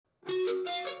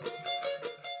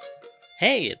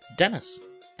Hey, it's Dennis,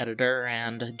 editor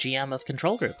and GM of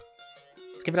Control Group.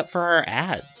 Let's give it up for our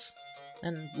ads.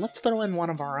 And let's throw in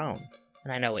one of our own.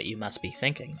 And I know what you must be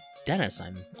thinking. Dennis,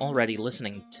 I'm already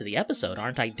listening to the episode.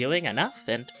 Aren't I doing enough?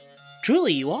 And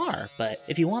truly you are, but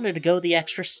if you wanted to go the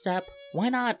extra step, why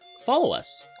not follow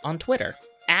us on Twitter,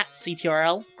 at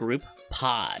CTRL Group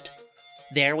Pod.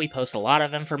 There we post a lot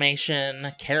of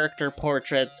information, character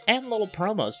portraits, and little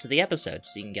promos to the episode,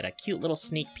 so you can get a cute little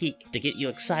sneak peek to get you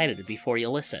excited before you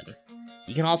listen.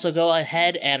 You can also go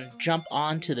ahead and jump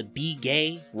onto the Be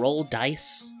Gay Roll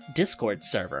Dice Discord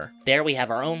server. There we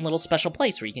have our own little special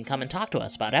place where you can come and talk to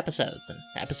us about episodes and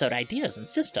episode ideas and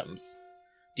systems.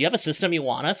 Do you have a system you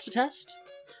want us to test?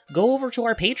 Go over to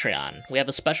our Patreon. We have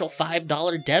a special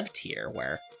 $5 dev tier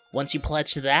where once you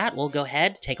pledge to that, we'll go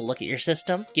ahead, take a look at your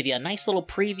system, give you a nice little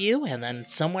preview, and then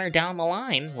somewhere down the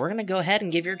line, we're going to go ahead and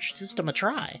give your system a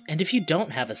try. And if you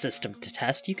don't have a system to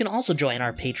test, you can also join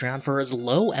our Patreon for as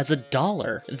low as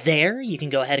 $1. There, you can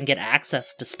go ahead and get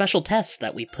access to special tests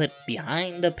that we put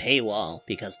behind a paywall,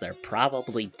 because they're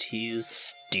probably too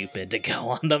stupid to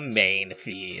go on the main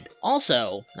feed.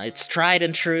 Also, it's tried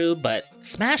and true, but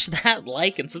smash that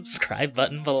like and subscribe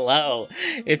button below.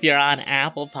 If you're on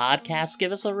Apple Podcasts,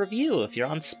 give us a review. If you're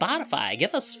on Spotify,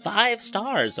 give us 5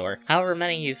 stars, or however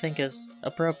many you think is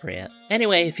appropriate.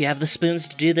 Anyway, if you have the spoons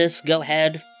to do this, go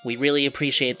ahead. We really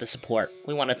appreciate the support.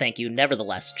 We want to thank you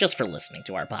nevertheless just for listening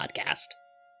to our podcast.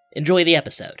 Enjoy the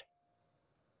episode.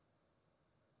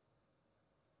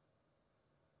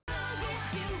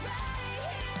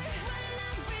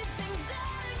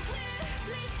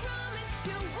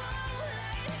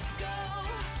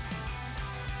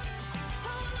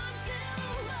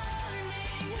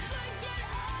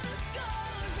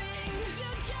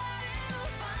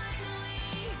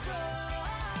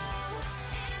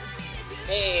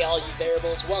 Hey, all you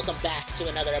variables, welcome back to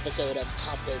another episode of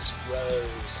Compass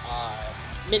Rose, our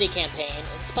mini-campaign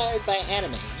inspired by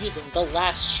anime using the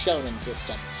Last Shonen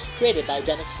system, created by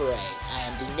Dennis Foray. I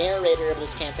am the narrator of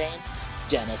this campaign,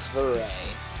 Dennis Foray.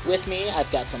 With me, I've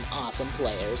got some awesome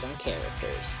players and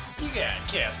characters. You got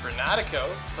Casper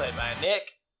Nautico, played by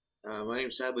Nick. My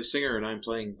name's Sadly Singer, and I'm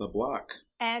playing The Block.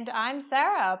 And I'm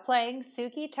Sarah, playing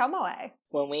Suki Tomoe.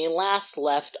 When we last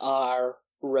left our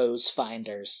Rose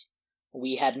Finders,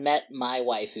 we had met my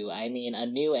waifu, I mean a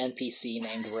new NPC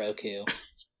named Roku.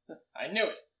 I knew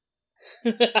it.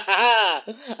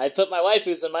 I put my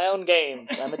waifus in my own games.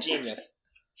 I'm a genius.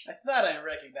 I thought I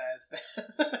recognized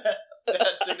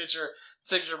that signature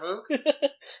move.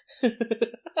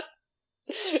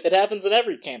 It happens in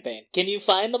every campaign. Can you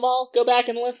find them all? Go back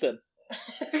and listen.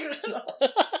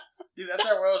 Dude, that's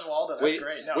our Rose Waldo. That's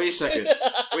great. No. Wait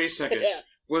a second. Yeah.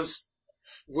 Was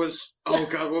oh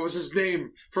god, what was his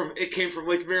name? It came from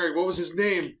Lake Mary. What was his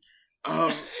name?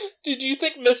 Did you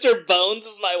think Mr. Bones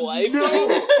is my wife?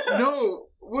 No.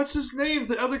 What's his name?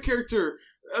 The other character,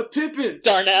 Pippin.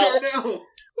 Darnell.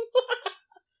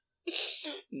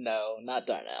 No, not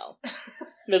Darnell.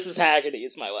 Mrs. Haggerty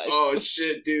is my wife. Oh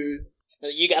shit, dude.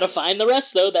 You gotta find the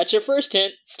rest, though. That's your first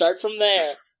hint. Start from there.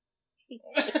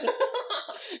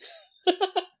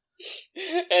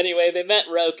 Anyway, they met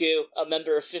Roku, a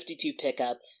member of 52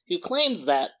 Pickup, who claims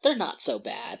that they're not so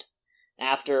bad.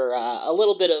 After a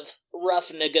little bit of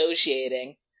rough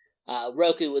negotiating,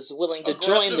 Roku was willing to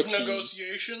join the team.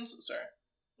 Negotiations? Sorry.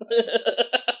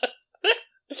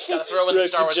 Gotta throw in the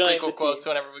Star Wars prequel quotes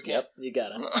whenever we can. Yep, you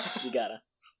gotta.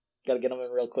 Gotta get them in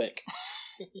real quick.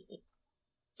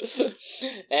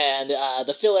 And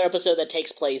the filler episode that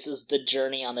takes place is the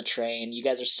journey on the train. You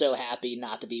guys are so happy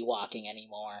not to be walking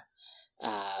anymore.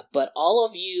 But all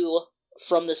of you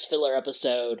from this filler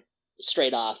episode,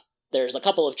 straight off, there's a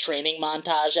couple of training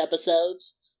montage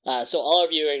episodes. So all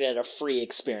of you are going to get a free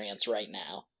experience right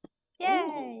now.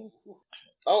 Yay!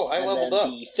 Oh, I leveled up.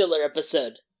 The filler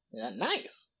episode.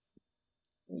 Nice.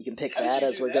 You can pick that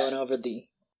as we're going over the...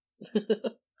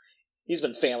 He's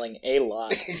been failing a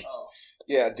lot. Oh.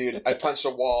 Yeah, dude, I punched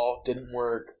a wall, didn't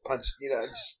work, just...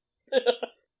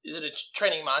 Is it a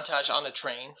training montage on the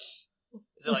train?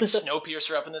 Is it like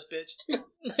Snowpiercer up in this bitch?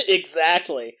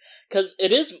 Exactly. Because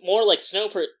it is more like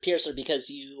Snowpiercer because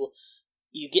you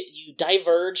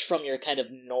diverge from your kind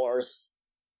of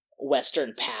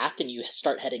northwestern path and you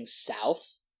start heading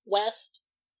southwest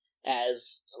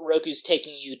as Roku's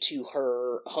taking you to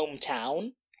her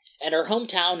hometown. And her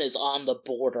hometown is on the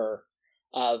border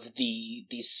of the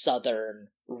southern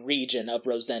region of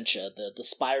Rosentia, the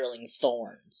Spiraling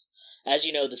Thorns. As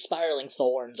you know, the Spiraling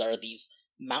Thorns are these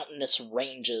mountainous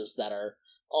ranges that are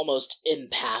almost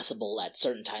impassable at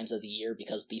certain times of the year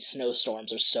because these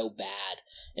snowstorms are so bad,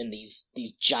 and these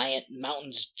giant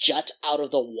mountains jut out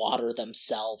of the water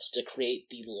themselves to create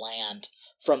the land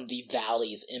from the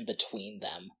valleys in between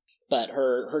them. But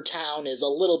her town is a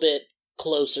little bit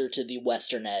closer to the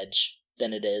western edge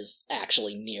than it is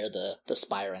actually near the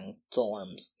spiraling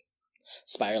thorns.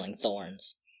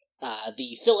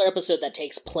 The filler episode that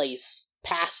takes place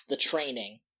past the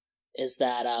training is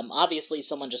that obviously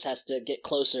someone just has to get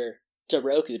closer to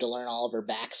Roku to learn all of her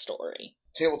backstory.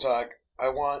 Table talk. I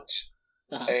want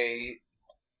a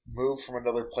move from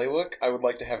another playbook. I would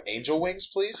like to have angel wings,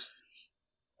 please.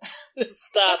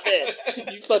 Stop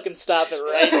it. You fucking stop it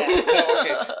right now. No,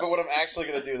 okay. But what I'm actually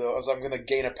going to do, though, is I'm going to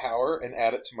gain a power and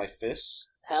add it to my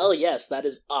fists. Hell yes, that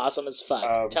is awesome as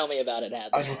fuck. Tell me about it,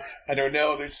 Hadley. I don't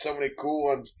know. There's so many cool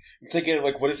ones. I'm thinking,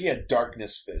 like, what if you had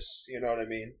darkness fists? You know what I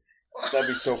mean? That'd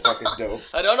be so fucking dope.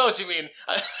 I don't know what you mean.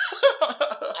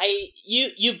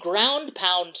 You ground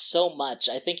pound so much.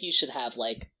 I think you should have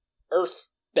like earth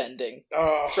bending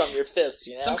from your fists.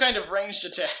 You know? Some kind of ranged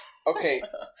attack. Okay,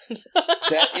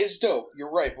 that is dope.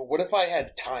 You're right. But what if I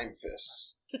had time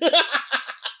fists?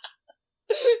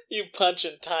 You punch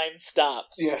and time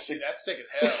stops. Yes, Dude, that's sick as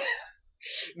hell.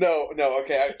 No.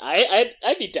 Okay,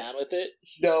 I'd be down with it.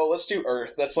 no. Let's do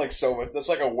Earth. That's like so much. That's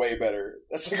like a way better.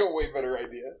 That's like a way better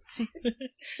idea.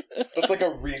 That's like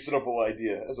a reasonable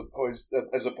idea as opposed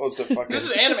to fucking This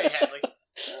is anime, Hadley.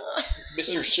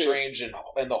 Mr. Strange and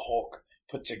the Hulk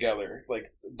put together,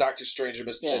 like Doctor Strange and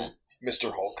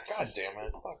Mr. Hulk. God damn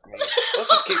it! Fuck me. Let's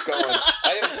just keep going.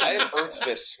 I have Earth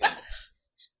fists now.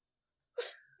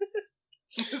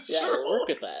 Yeah, we'll work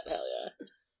with that. Hell yeah.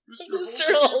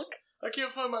 Mr. Hulk. I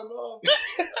can't find my mom.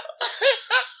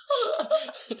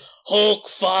 Hulk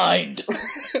find.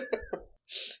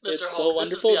 It's Hulk, a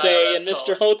wonderful day in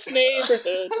Mr. Hulk's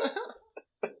neighborhood.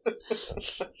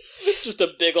 Just a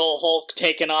big ol' Hulk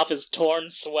taking off his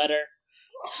torn sweater,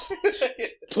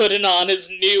 putting on his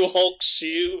new Hulk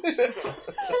shoes.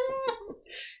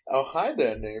 Oh, hi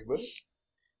there, neighbor.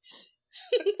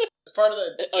 It's part of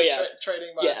the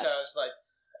trading montage. Yeah. Like,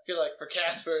 I feel like for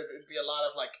Casper, it would be a lot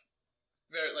of like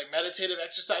very like meditative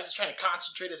exercises, trying to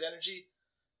concentrate his energy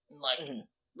and like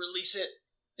release it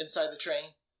inside the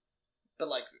train, but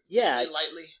like really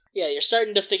lightly. Yeah, you're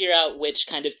starting to figure out which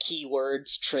kind of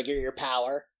keywords trigger your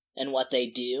power and what they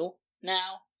do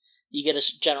now. You get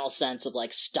a general sense of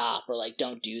like stop or like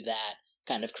don't do that.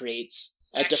 Kind of creates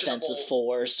a defensive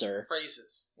force or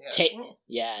phrases.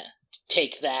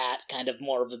 Take that, kind of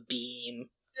more of a beam.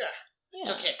 Yeah.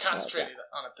 Still can't concentrate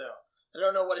on it, though. I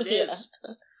don't know what it is.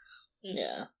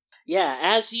 Yeah. Yeah,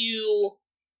 as you...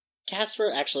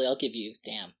 Casper, actually, I'll give you...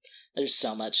 Damn, there's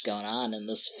so much going on in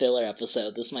this filler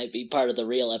episode. This might be part of the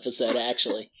real episode,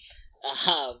 actually.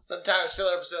 Sometimes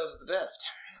filler episodes are the best.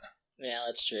 Yeah,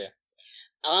 that's true.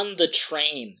 On the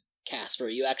train, Casper,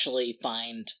 you actually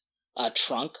find a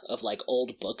trunk of, like,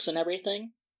 old books and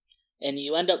everything. And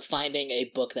you end up finding a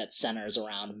book that centers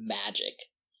around magic.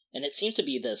 And it seems to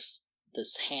be this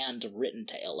handwritten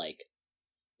tale, like,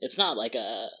 it's not like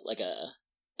a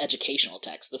educational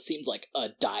text. This seems like a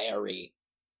diary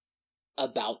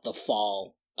about the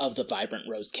fall of the Vibrant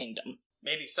Rose Kingdom.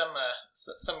 Maybe some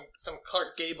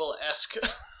Clark Gable-esque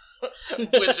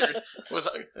wizard was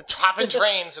chopping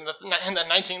trains in the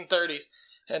 1930s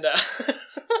and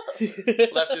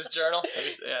left his journal.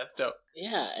 Yeah, it's dope.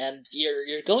 Yeah, and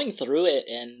you're going through it,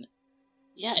 and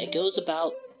yeah, it goes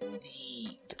about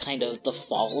the kind of the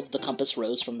fall of the Compass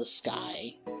Rose from the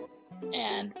sky,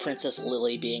 and Princess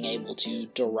Lily being able to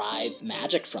derive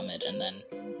magic from it, and then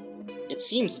it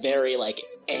seems very, like,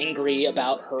 angry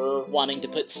about her wanting to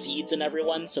put seeds in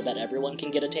everyone so that everyone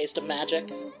can get a taste of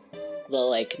magic. The,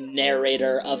 like,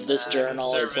 narrator of this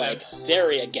journal is, like,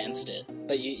 very against it,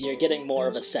 but you're getting more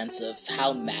of a sense of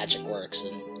how magic works,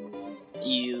 and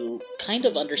you kind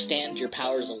of understand your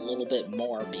powers a little bit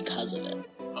more because of it.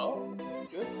 Oh,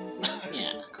 good.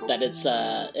 Yeah, cool. That it's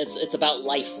about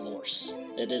life force.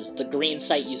 It is the green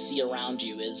sight you see around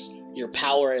you is your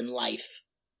power in life.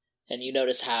 And you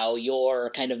notice how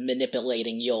you're kind of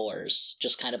manipulating yours,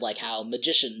 just kind of like how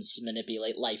magicians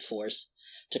manipulate life force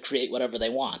to create whatever they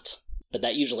want. But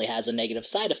that usually has a negative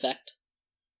side effect,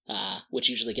 which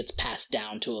usually gets passed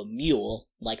down to a mule,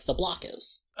 like the block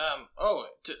is.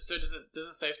 So does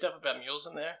it say stuff about mules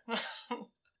in there?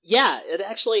 Yeah, it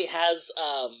actually has,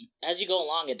 as you go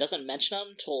along, it doesn't mention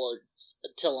them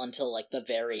until like the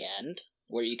very end,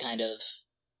 where you kind of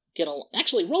get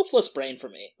actually, roll plus brain for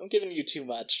me. I'm giving you too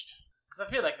much. Because I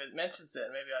feel like if it mentions it,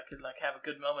 maybe I could, like, have a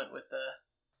good moment with the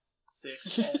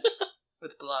 6 and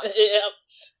with block.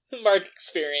 Yeah, Mark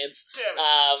experience. Damn it.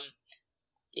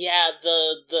 Yeah,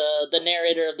 the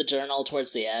narrator of the journal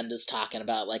towards the end is talking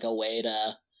about, like, a way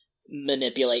to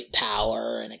manipulate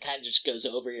power, and it kind of just goes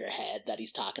over your head that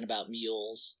he's talking about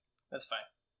mules. That's fine.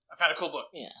 I found a cool book.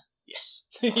 Yeah. Yes.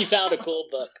 You found a cool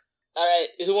book. Alright,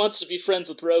 who wants to be friends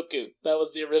with Roku? That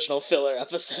was the original filler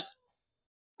episode.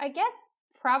 I guess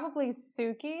probably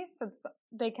Suki, since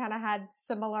they kind of had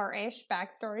similar-ish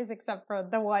backstories, except for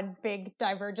the one big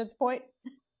divergence point.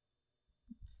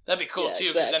 That'd be cool Yeah, too,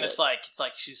 because then exactly. it's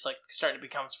like she's like starting to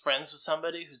become friends with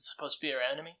somebody who's supposed to be her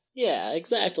enemy. Yeah,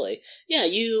 exactly. Yeah,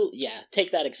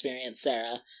 take that experience,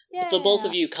 Sarah. Yeah. The both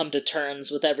of you come to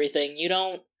terms with everything.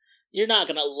 You're not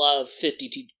gonna love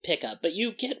 52 Pickup, but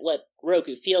you get what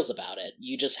Roku feels about it.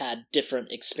 You just had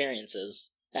different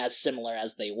experiences, as similar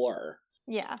as they were.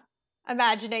 Yeah.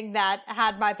 Imagining that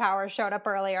had my power showed up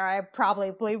earlier, I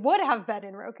probably would have been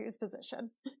in Roku's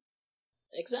position.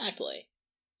 Exactly.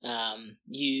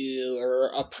 You are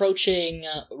approaching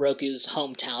Roku's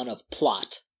hometown of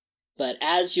Plot, but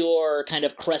as you're kind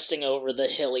of cresting over the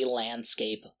hilly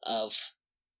landscape of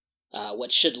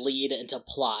what should lead into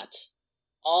Plot,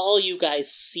 all you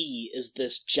guys see is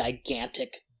this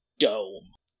gigantic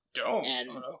dome. Dome? And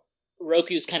Oh, no.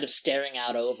 Roku's kind of staring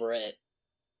out over it.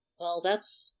 Well,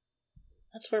 that's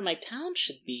where my town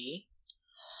should be.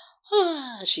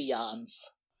 She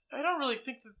yawns. I don't really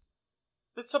think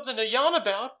that's something to yawn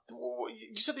about.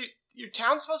 You said that your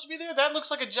town's supposed to be there? That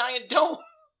looks like a giant dome.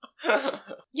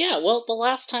 Yeah, well, the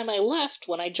last time I left,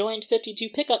 when I joined 52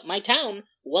 Pickup, my town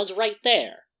was right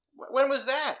there. When was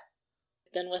that?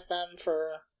 Been with them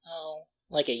for,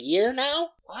 like a year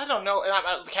now? Well, I don't know.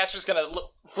 Casper's gonna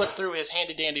flip through his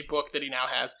handy-dandy book that he now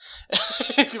has.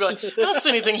 He's gonna be like, I don't see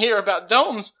anything here about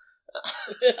domes.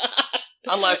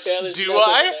 Unless, Yeah, there's do nothing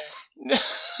I?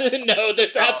 No,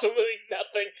 there's absolutely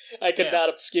nothing. I could Damn. not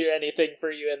obscure anything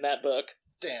for you in that book.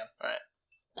 Damn,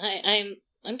 alright.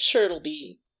 I'm sure it'll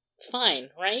be fine,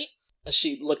 right?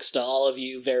 She looks to all of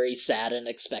you very sad and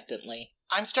expectantly.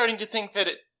 I'm starting to think that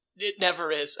it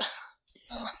never is.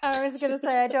 I was gonna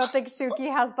say, I don't think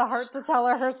Suki has the heart to tell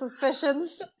her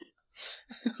suspicions.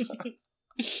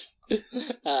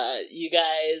 You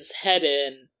guys head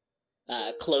in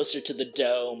closer to the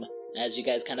dome as you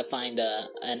guys kind of find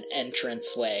an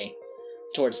entranceway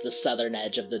towards the southern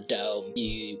edge of the dome.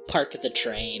 You park the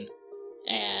train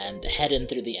and head in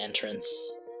through the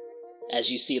entrance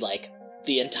as you see, like,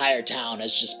 the entire town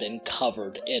has just been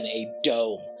covered in a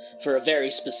dome for a very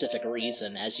specific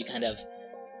reason. As you kind of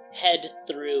head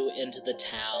through into the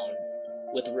town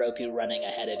with Roku running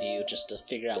ahead of you just to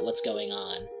figure out what's going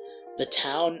on, the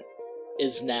town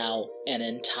is now an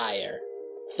entire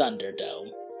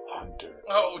Thunderdome. Thunder.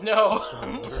 Oh, no.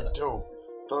 Thunderdome.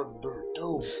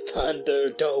 Thunderdome.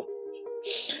 Thunderdome.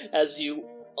 As you,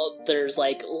 there's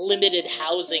like limited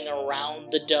housing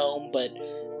around the dome, but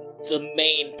the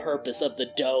main purpose of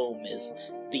the dome is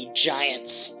the giant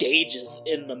stages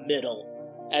in the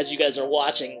middle. As you guys are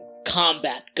watching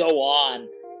combat go on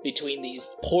between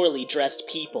these poorly dressed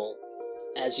people,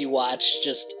 as you watch,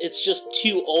 it's just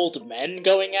two old men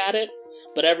going at it,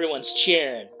 but everyone's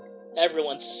cheering.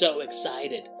 Everyone's so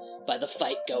excited by the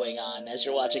fight going on as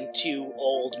you're watching two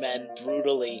old men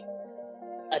brutally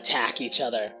attack each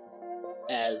other.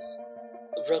 As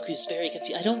Roku's very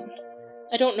confused.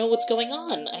 I don't know what's going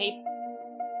on.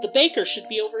 The baker should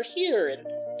be over here, and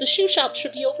the shoe shop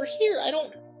should be over here. I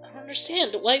don't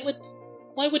understand. Why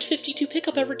would 52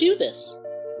 Pickup ever do this?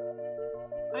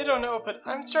 I don't know, but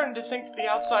I'm starting to think that the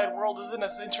outside world isn't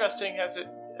as interesting as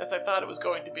I thought it was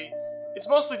going to be. It's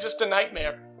mostly just a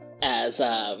nightmare. As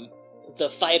the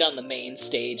fight on the main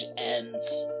stage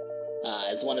ends,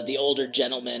 as one of the older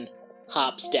gentlemen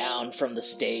hops down from the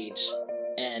stage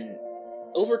and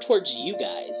over towards you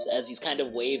guys as he's kind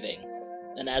of waving,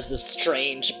 and as this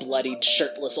strange, bloodied,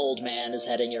 shirtless old man is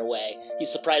heading your way.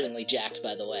 He's surprisingly jacked,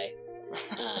 by the way.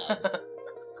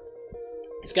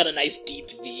 He's got a nice deep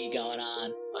V going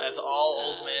on. As all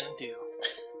old men do.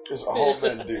 As all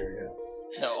men do,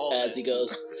 yeah. No, old As men. he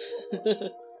goes,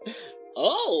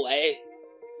 "Oh, I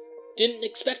didn't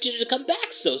expect you to come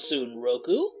back so soon,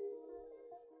 Roku."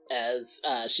 As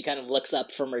she kind of looks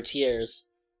up from her tears.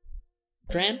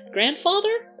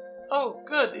 Grandfather? Oh,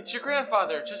 good. It's your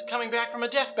grandfather, just coming back from a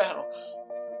death battle.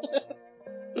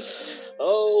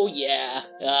 Oh, yeah.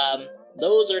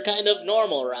 Those are kind of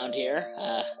normal around here.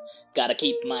 Gotta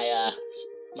keep my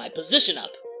position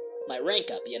up. My rank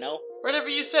up, you know? Whatever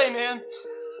you say, man.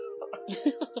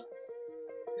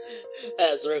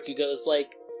 As Roku goes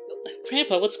like,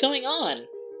 "Grandpa, what's going on?"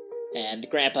 And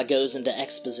Grandpa goes into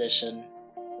exposition.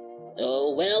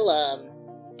 "Oh, well,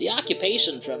 the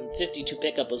occupation from 52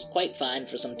 Pickup was quite fine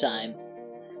for some time.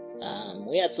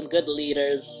 We had some good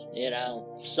leaders,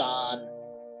 San,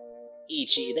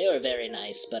 Ichi, they were very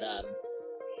nice, but,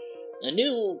 a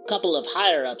new couple of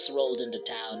higher-ups rolled into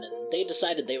town, and they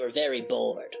decided they were very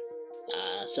bored.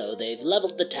 So they've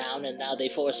leveled the town, and now they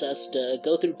force us to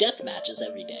go through death matches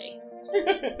every day.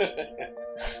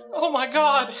 Oh my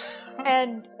god!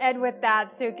 And with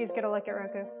that, Suki's gonna look at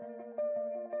Roku.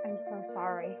 I'm so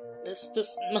sorry.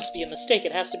 This must be a mistake.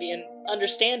 It has to be an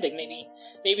understanding.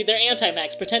 Maybe they're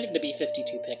anti-mags pretending to be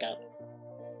 52 pickup.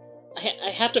 I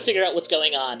have to figure out what's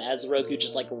going on as Roku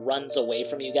just, runs away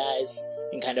from you guys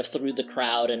and kind of through the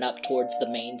crowd and up towards the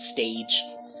main stage.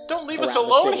 Don't leave us around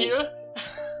the alone city. here!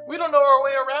 We don't know our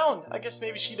way around. I guess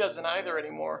maybe she doesn't either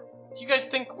anymore. Do you guys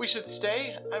think we should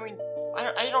stay? I mean,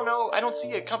 I don't know. I don't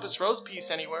see a Compass Rose piece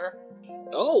anywhere.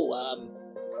 Oh,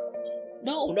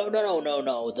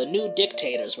 No. The new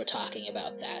dictators were talking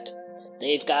about that.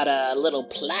 They've got a little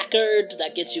placard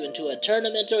that gets you into a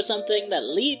tournament or something that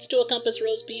leads to a Compass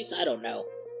Rose piece. I don't know.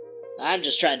 I'm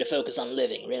just trying to focus on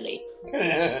living, really.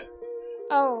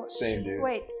 Oh, Same, dude.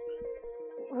 wait.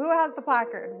 Who has the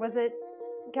placard? Was it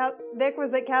Nick?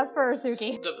 Was it Casper or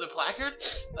Suki? The placard?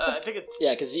 I think it's.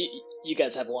 Yeah, because you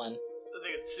guys have one. I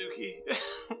think it's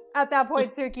Suki. At that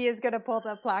point, Suki is gonna pull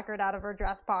the placard out of her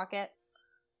dress pocket.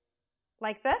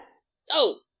 Like this?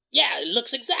 Oh, yeah, it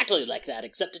looks exactly like that,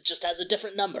 except it just has a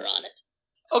different number on it.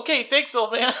 Okay, thanks,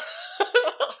 old man.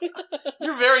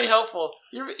 You're very helpful.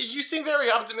 You seem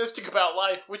very optimistic about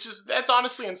life, that's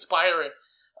honestly inspiring.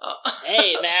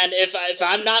 Hey, man, if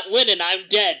I'm not winning, I'm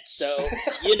dead, so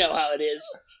you know how it is.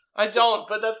 I don't,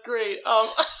 but that's great. I'm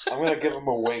gonna give him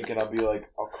a wink and I'll be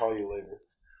like, I'll call you later.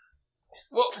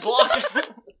 Well, block.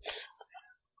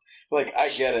 I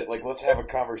get it. Let's have a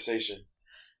conversation.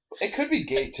 It could be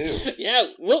gay too. Yeah,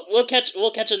 we'll catch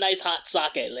a nice hot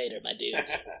sake later, my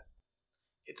dudes.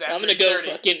 It's after I'm gonna go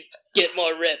 8:30. fucking get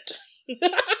more ripped.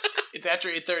 It's after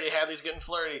 8:30. Hadley's getting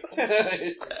flirty.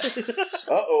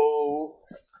 Uh-oh.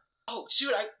 Oh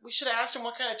shoot! We should have asked him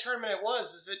what kind of tournament it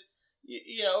was. Is it,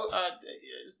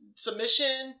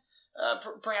 submission?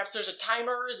 Perhaps there's a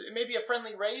timer. Is it maybe a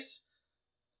friendly race?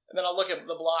 And then I'll look at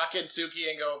the block and Suki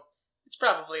and go, it's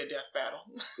probably a death battle.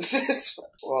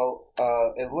 Well,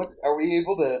 are we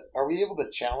able to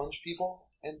challenge people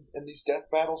in these death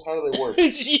battles? How do they work? You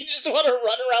just want to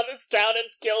run around this town and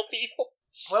kill people?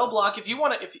 Well, Block, if you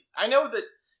want to, I know that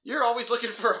you're always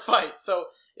looking for a fight, so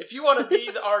if you want to be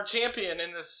our champion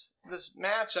in this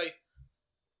match, it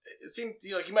seems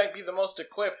like you might be the most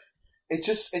equipped. It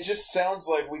just sounds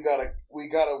like we gotta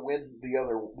win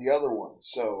the other one.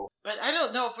 So, but I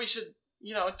don't know if we should,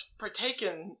 partake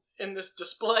in this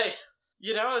display.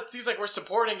 It seems like we're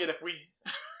supporting it if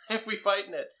we fight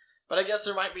in it. But I guess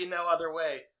there might be no other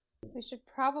way. We should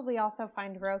probably also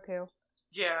find Roku.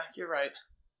 Yeah, you're right.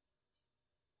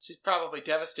 She's probably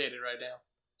devastated right now.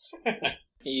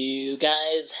 You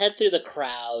guys head through the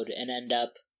crowd and end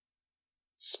up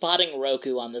spotting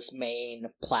Roku on this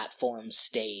main platform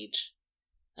stage.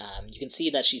 You can see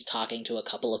that she's talking to a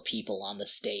couple of people on the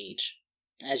stage.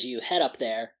 As you head up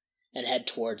there and head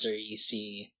towards her, you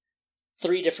see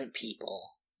 3 different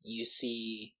people. You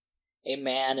see a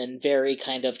man in very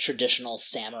kind of traditional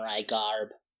samurai garb.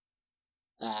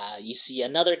 You see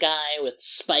another guy with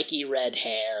spiky red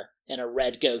hair and a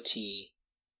red goatee.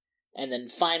 And then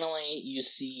finally, you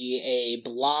see a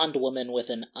blonde woman with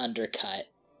an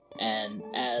undercut. And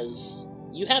as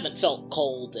you haven't felt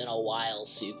cold in a while,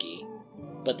 Suki,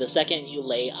 but the second you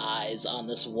lay eyes on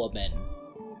this woman,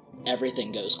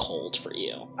 everything goes cold for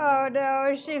you. Oh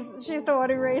no, she's the one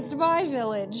who raised my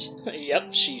village.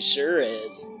 Yep, she sure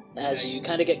is. As you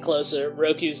kind of get closer,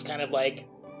 Roku's kind of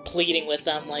pleading with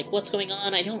them, what's going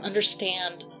on? I don't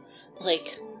understand.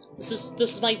 This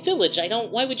is my village.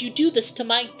 Why would you do this to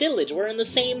my village? We're in the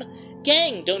same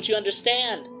gang, don't you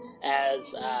understand?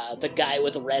 As the guy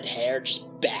with red hair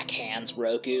just backhands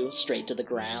Roku straight to the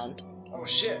ground. Oh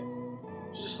shit.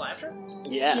 She just slapped her?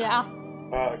 Yeah.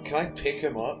 Yeah. Can I pick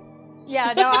him up?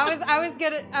 Yeah, no, I was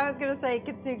gonna say,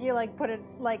 Kitsuki, put it,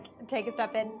 take a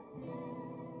step in.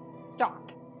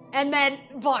 Stop. And then,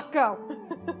 Block, go.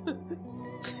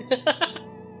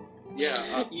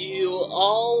 Yeah. You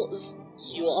all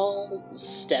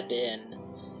step in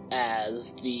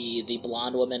as the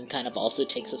blonde woman kind of also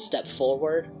takes a step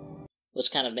forward,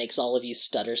 which kind of makes all of you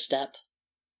stutter step.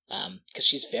 Because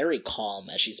she's very calm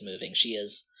as she's moving. She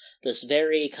is this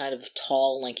very kind of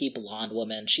tall, lanky blonde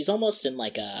woman. She's almost in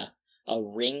a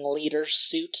ringleader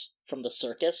suit from the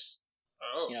circus.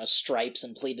 Oh. Stripes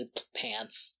and pleated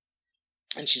pants.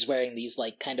 And she's wearing these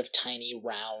kind of tiny,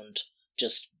 round,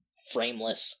 just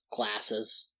frameless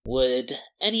glasses. Would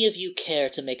any of you care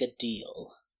to make a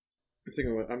deal? I think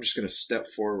I'm just gonna step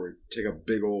forward, take a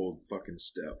big old fucking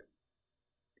step.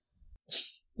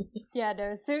 Yeah,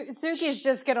 no, Suki's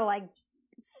just gonna, like,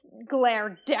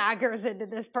 glare daggers into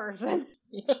this person.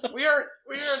 We aren't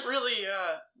really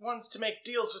ones to make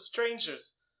deals with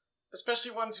strangers,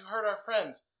 especially ones who hurt our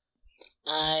friends.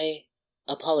 I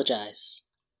apologize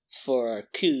for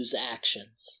Ku's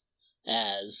actions,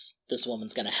 as this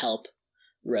woman's gonna help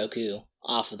Roku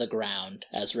off of the ground,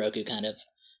 as Roku kind of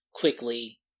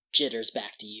quickly jitters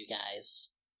back to you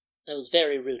guys. That was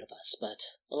very rude of us, but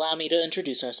allow me to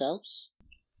introduce ourselves.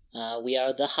 We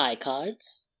are the High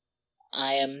Cards.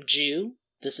 I am Jew,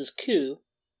 this is Ku,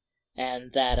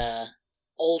 and that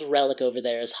old relic over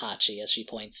there is Hachi, as she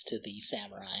points to the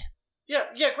samurai.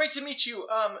 Yeah, great to meet you,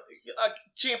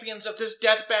 champions of this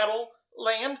death battle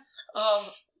land.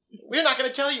 We're not going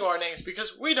to tell you our names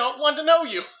because we don't want to know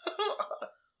you.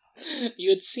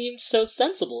 You had seemed so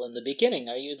sensible in the beginning.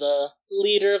 Are you the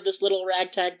leader of this little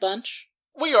ragtag bunch?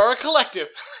 We are a collective.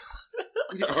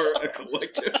 We are a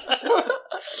collective.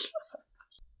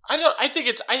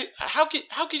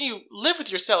 How can you live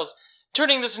with yourselves,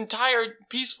 turning this entire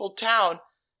peaceful town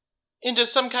into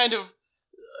some kind of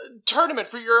tournament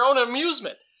for your own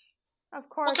amusement? Of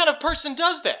course. What kind of person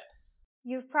does that?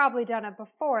 You've probably done it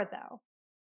before, though,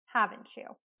 haven't you?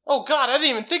 Oh God, I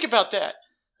didn't even think about that.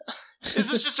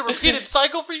 Is this just a repeated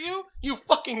cycle for you? You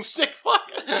fucking sick fuck.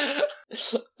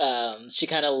 She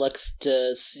kind of looks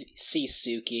to see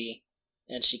Suki,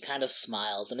 and she kind of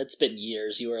smiles, and it's been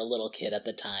years. You were a little kid at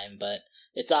the time, but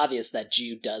it's obvious that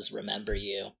Jude does remember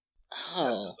you. That's Oh,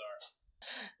 bizarre.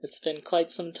 it's been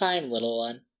quite some time, little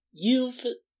one. You've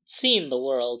seen the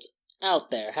world out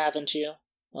there, haven't you?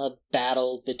 A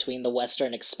battle between the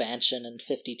Western Expansion and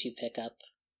 52 Pickup.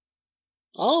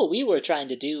 All we were trying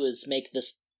to do is make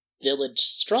this village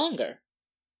stronger.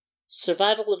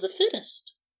 Survival of the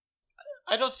fittest.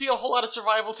 I don't see a whole lot of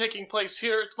survival taking place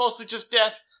here. It's mostly just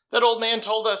death. That old man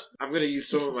told us. I'm gonna use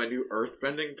some of my new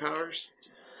earthbending powers.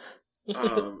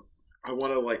 I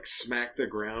want to like smack the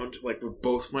ground like with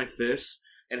both my fists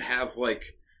and have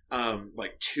like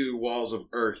two walls of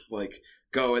earth like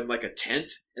go in like a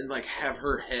tent and like have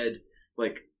her head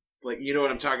like you know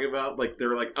what I'm talking about? Like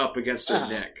they're like up against her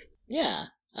neck. Yeah.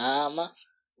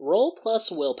 Roll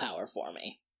plus willpower for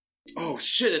me. Oh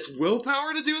shit! It's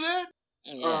willpower to do that.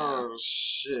 Yeah. Oh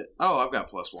shit! Oh, I've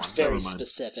got +1. It's very Never mind.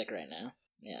 specific right now.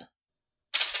 Yeah.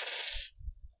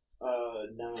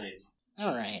 9.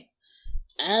 Alright.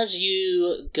 As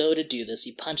you go to do this,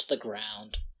 you punch the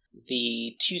ground.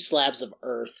 The two slabs of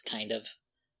earth kind of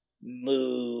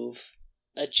move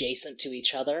adjacent to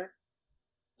each other,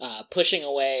 pushing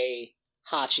away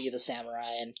Hachi the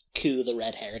samurai and Ku the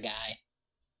red hair guy,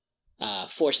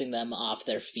 forcing them off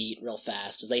their feet real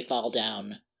fast. As they fall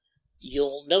down,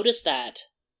 you'll notice that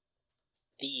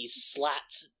these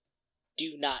slats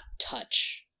do not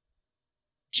touch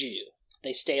Jew.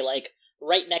 They stay like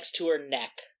right next to her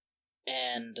neck,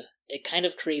 and it kind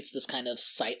of creates this kind of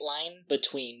sight line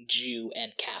between Jew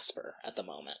and Casper at the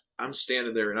moment. I'm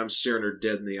standing there and I'm staring her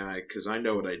dead in the eye because I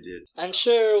know what I did. I'm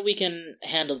sure we can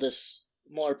handle this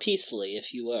more peacefully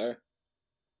if you are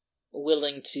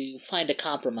willing to find a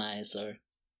compromise or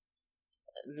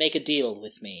make a deal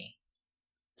with me.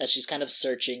 As she's kind of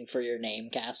searching for your name,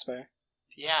 Casper.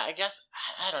 Yeah, I guess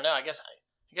I don't know. I guess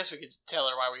we could tell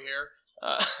her why we're here.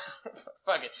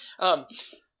 Fuck it.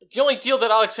 The only deal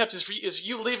that I'll accept is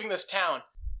you leaving this town.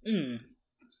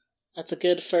 That's a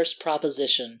good first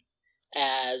proposition.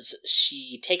 As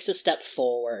she takes a step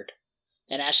forward,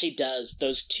 and as she does,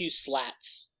 those two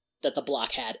slats that the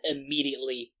block had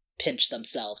immediately pinch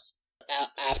themselves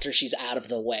after she's out of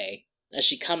the way. As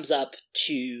she comes up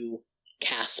to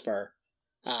Casper,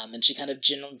 and she kind of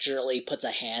gingerly puts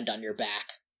a hand on your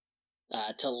back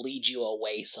to lead you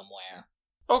away somewhere.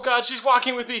 Oh God, she's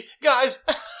walking with me, guys!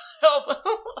 Help!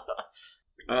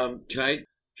 Can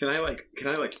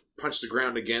I punch the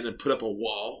ground again and put up a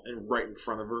wall and right in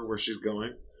front of her where she's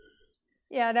going?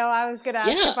 Yeah, no, I was gonna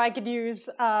ask if I could use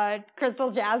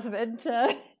Crystal Jasmine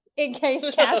to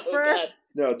encase Casper. Oh,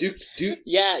 no, do.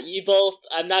 Yeah, you both.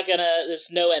 I'm not gonna.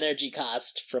 There's no energy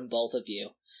cost from both of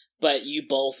you, but you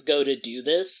both go to do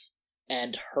this,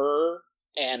 and her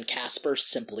and Casper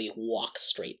simply walk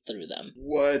straight through them.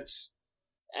 What?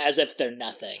 As if they're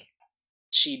nothing.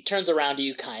 She turns around to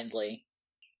you kindly.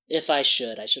 If I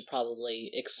should probably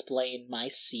explain my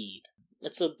seed.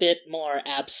 It's a bit more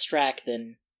abstract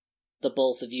than the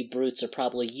both of you brutes are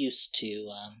probably used to.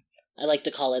 I like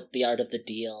to call it the art of the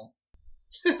deal.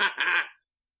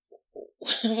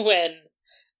 When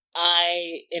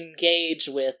I engage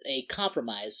with a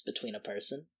compromise between a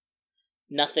person,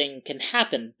 nothing can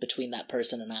happen between that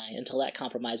person and I until that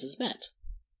compromise is met.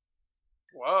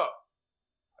 Whoa.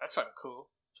 That's fucking cool.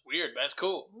 It's weird, but it's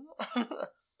cool.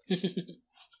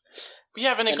 We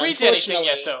haven't agreed to anything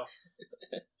yet, though.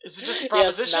 Is it just a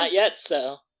proposition? Yes, not yet,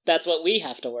 so that's what we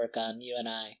have to work on, you and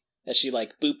I. As she,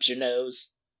 boops your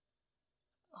nose.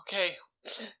 Okay.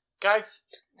 Guys,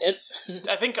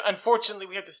 I think, unfortunately,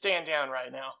 we have to stand down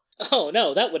right now. Oh,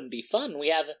 no, that wouldn't be fun. We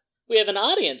have an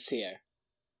audience here.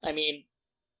 I mean,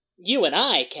 you and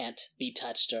I can't be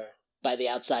touched by the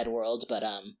outside world, but,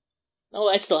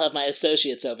 I still have my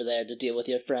associates over there to deal with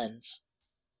your friends.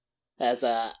 As,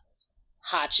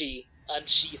 Hachi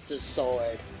unsheaths his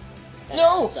sword.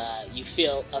 No! As, you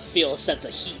feel a sense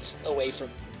of heat away from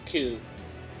Ku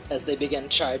as they begin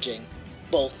charging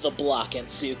both the block and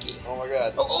Suki. Oh my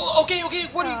god. Oh, okay. What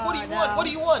do you want? What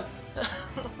do you want?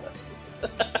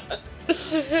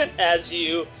 As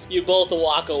you both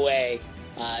walk away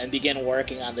and begin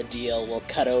working on the deal, we'll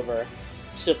cut over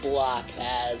to block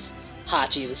as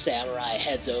Hachi the samurai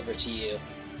heads over to you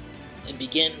and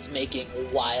begins making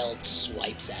wild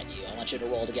swipes at you. I want you to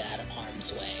roll to get out of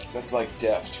harm's way. That's like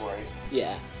deft, right?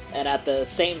 Yeah. And at the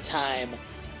same time,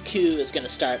 Ku is going to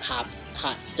start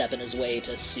hot stepping his way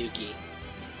to Suki.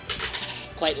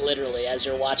 Quite literally, as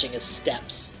you're watching his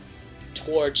steps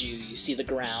towards you, you see the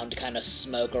ground kind of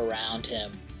smoke around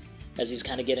him. As he's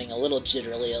kind of getting a little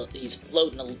jittery, he's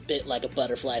floating a bit like a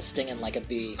butterfly, stinging like a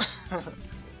bee.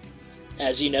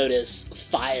 As you notice,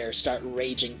 fire start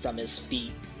raging from his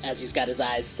feet as he's got his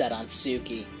eyes set on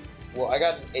Suki. Well, I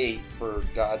got an 8 for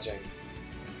dodging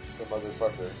the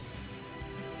motherfucker.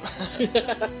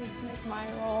 Make my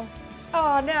roll.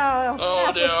 Oh no!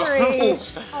 Oh, That's no. a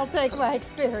 3. I'll take my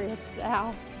experience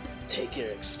now. Take your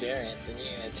experience, and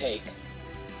you're going to take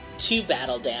 2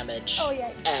 battle damage. Oh,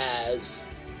 yeah. As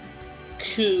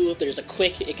Ku, there's a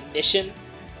quick ignition,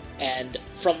 and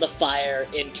from the fire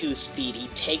in Ku's feet, he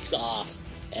takes off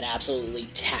and absolutely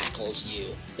tackles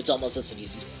you. It's almost as if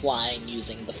he's flying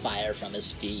using the fire from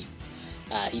his feet.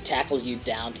 He tackles you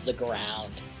down to the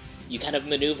ground. You kind of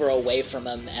maneuver away from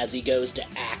him as he goes to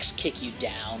axe kick you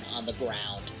down on the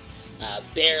ground.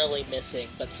 Barely missing,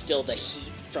 but still the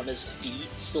heat from his feet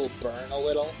still burn a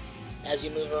little as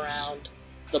you move around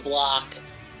the block.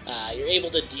 You're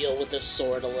able to deal with this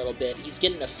sword a little bit. He's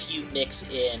getting a few nicks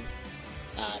in,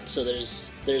 so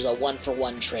there's a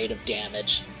 1-for-1 trade of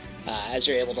damage. As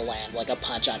you're able to land like a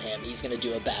punch on him, he's going to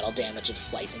do a battle damage of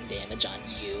slicing damage on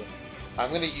you. I'm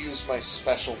going to use my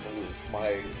special move,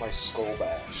 my skull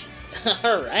bash.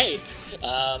 Alright.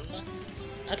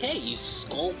 Okay, you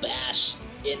skull bash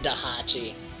into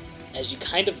Hachi as you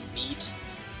kind of meet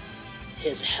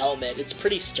his helmet. It's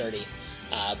pretty sturdy,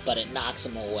 but it knocks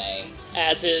him away.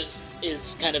 As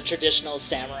his kind of traditional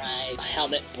samurai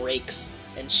helmet breaks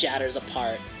and shatters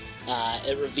apart,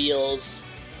 it reveals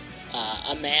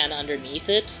a man underneath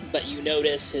it, but you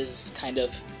notice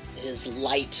his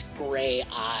light gray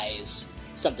eyes.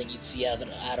 Something you'd see out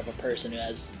of a person who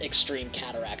has extreme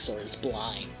cataracts or is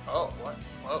blind. Oh, what?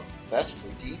 Whoa. That's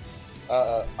freaky.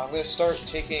 I'm going to start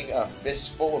taking a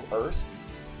fistful of earth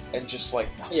and just,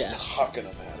 hucking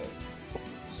them at it.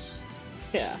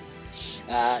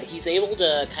 Yeah. He's able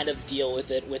to kind of deal with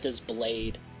it with his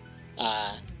blade.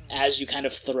 As you kind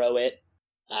of throw it,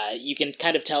 you can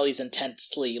kind of tell he's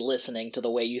intensely listening to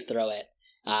the way you throw it,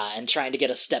 and trying to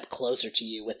get a step closer to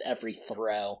you with every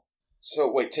throw.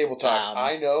 So, wait, table talk.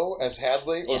 I know as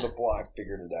Hadley or yeah. the block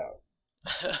figured it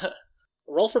out?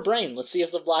 Roll for brain. Let's see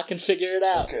if the block can figure it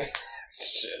out. Okay.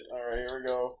 Shit. Alright, here we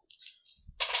go.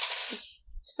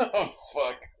 Oh,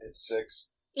 fuck. It's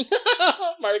 6.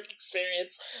 Mark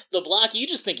experience. The block, you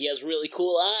just think he has really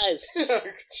cool eyes.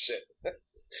 Shit.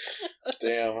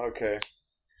 Damn, okay.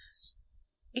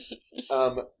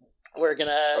 We're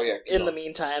gonna, in the on.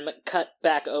 meantime, cut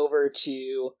back over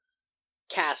to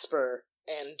Casper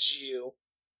and Jew,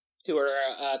 who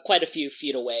are quite a few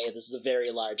feet away. This is a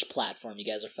very large platform you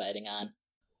guys are fighting on.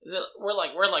 Is it we're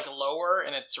lower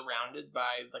and it's surrounded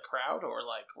by the crowd, or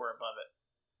we're above it?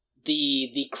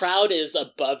 The crowd is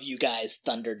above you guys,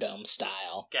 Thunderdome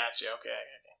style. Gotcha.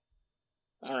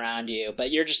 Okay. Around you,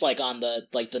 but you're just on the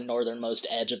northernmost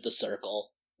edge of the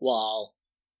circle, while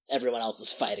everyone else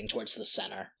is fighting towards the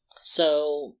center.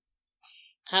 So,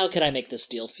 how could I make this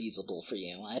deal feasible for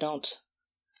you? I don't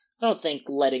think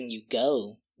letting you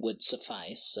go would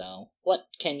suffice, so what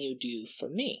can you do for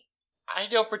me? I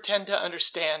don't pretend to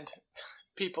understand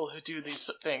people who do these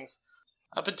things.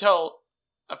 Up until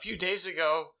a few days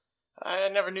ago, I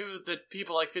never knew that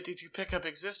people like 52 Pickup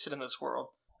existed in this world.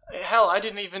 Hell, I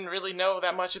didn't even really know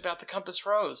that much about the Compass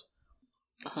Rose.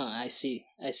 I see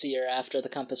you're after the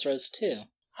Compass Rose too.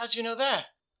 How'd you know that?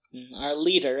 Our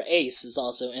leader, Ace, is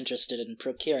also interested in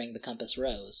procuring the Compass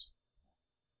Rose.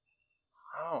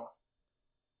 Oh.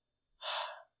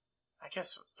 I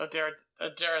guess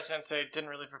Adara Sensei didn't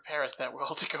really prepare us that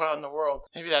well to go out in the world.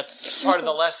 Maybe that's part of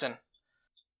the lesson.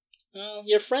 Well,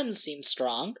 your friends seem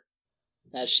strong,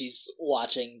 as she's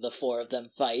watching the four of them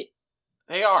fight.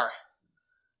 They are.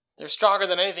 They're stronger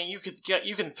than anything you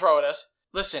can throw at us.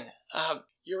 Listen,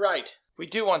 you're right. We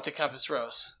do want the Compass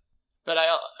Rose. But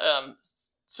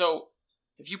so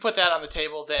if you put that on the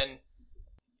table, then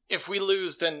if we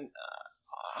lose, then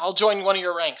I'll join one of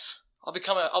your ranks. I'll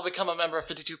become a member of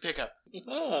 52 Pickup.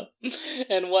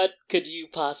 And what could you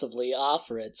possibly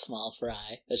offer it, Small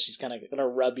Fry? As she's kind of gonna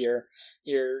rub your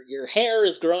hair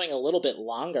is growing a little bit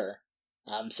longer.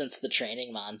 Since the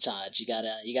training montage, you got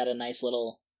a nice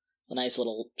little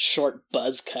short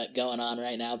buzz cut going on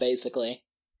right now, basically.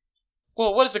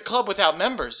 Well, what is a club without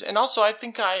members? And also, I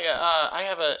think I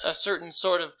have a certain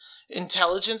sort of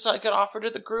intelligence I could offer to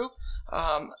the group.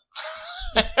 I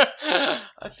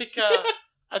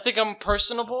think I'm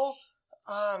personable.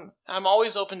 I'm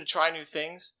always open to try new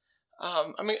things.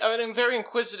 I'm a very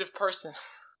inquisitive person.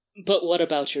 But what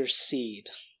about your seed?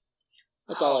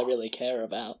 That's all I really care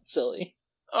about, silly.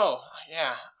 Oh,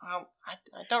 yeah. I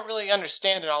don't really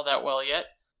understand it all that well yet.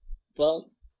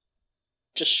 Well,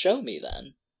 just show me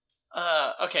then.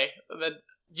 Okay.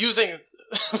 Using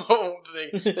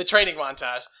the training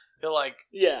montage, you're like,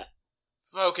 yeah,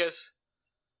 focus.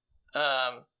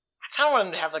 I kind of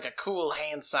wanted to have like a cool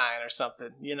hand sign or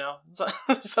something, you know?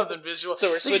 Something visual.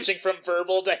 So we're switching from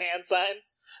verbal to hand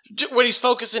signs? When he's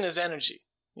focusing his energy,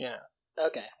 yeah.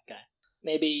 Okay.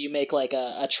 Maybe you make like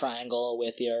a triangle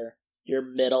with your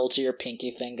middle to your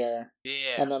pinky finger.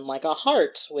 Yeah. And then like a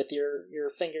heart with your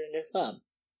finger and your thumb.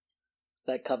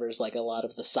 So that covers like a lot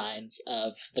of the signs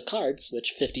of the cards,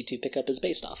 which 52 Pickup is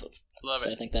based off of. Love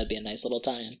it. I think that'd be a nice little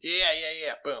tie-in.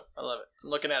 Yeah. Boom. I love it. I'm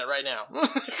looking at it right now.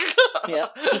 Yeah.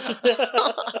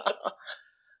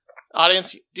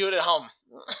 Audience, do it at home.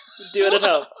 Do it at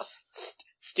home.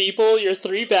 Steeple your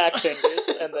 3 back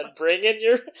fingers, and then bring in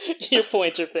your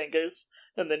pointer fingers,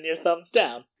 and then your thumbs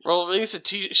down. We'll release a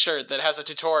t-shirt that has a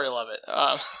tutorial of it.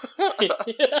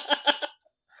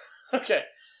 Okay.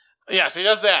 Yeah, so he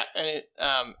does that,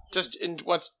 and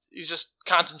once he's just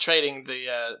concentrating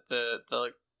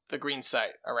the green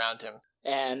sight around him.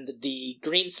 And the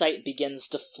green sight begins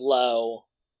to flow.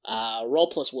 Roll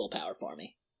plus willpower for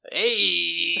me.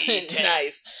 Hey!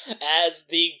 Nice. As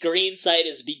the green sight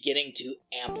is beginning to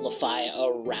amplify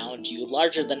around you,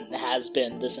 larger than it has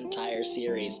been this entire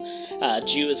series,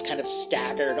 Ju is kind of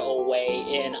staggered away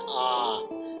in awe,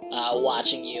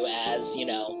 watching you as, you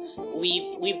know,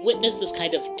 we've witnessed this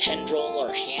kind of tendril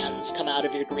or hands come out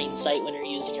of your green sight when you're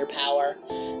using your power,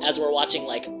 as we're watching,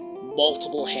 like,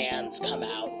 multiple hands come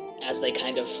out as they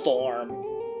kind of form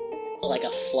like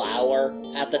a flower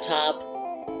at the top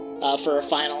for a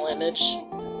final image.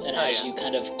 And as you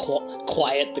kind of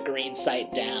quiet the green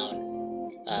sight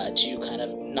down, Ju kind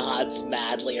of nods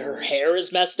madly. Her hair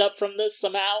is messed up from this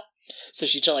somehow, so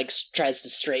she tries to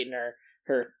straighten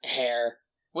her hair.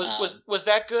 Was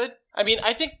that good? I mean,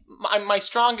 I think my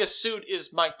strongest suit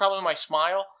is probably my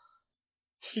smile.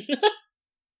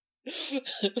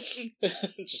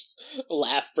 Just a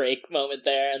laugh break moment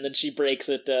there, and then she breaks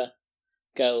it to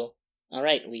go,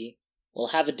 alright, we'll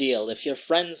have a deal. If your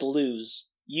friends lose,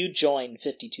 you join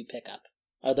 52 Pickup.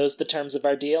 Are those the terms of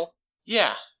our deal?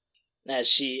 Yeah. As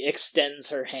she extends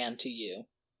her hand to you.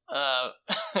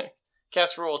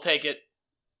 Casper will take it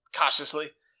cautiously.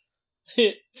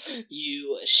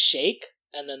 You shake,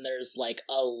 and then there's like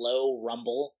a low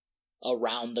rumble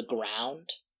around the ground.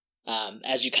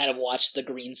 As you kind of watch the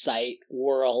green sight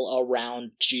whirl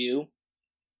around Ju,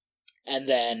 and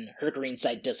then her green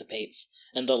sight dissipates,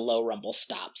 and the low rumble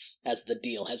stops as the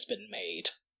deal has been made.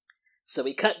 So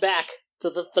we cut back to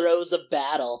the throes of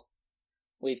battle.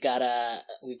 We've got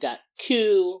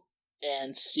Ku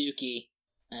and Suki,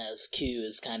 as Ku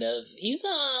is kind of he's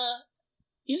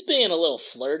being a little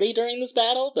flirty during this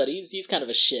battle, but he's kind of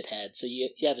a shithead. So you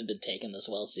haven't been taking this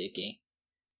well, Suki.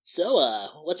 So,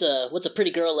 what's a pretty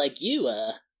girl like you,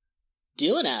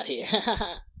 doing out here?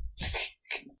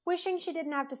 Wishing she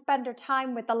didn't have to spend her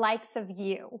time with the likes of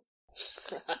you.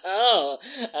 Oh,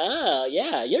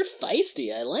 yeah, you're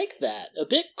feisty, I like that. A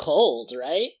bit cold,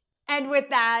 right? And with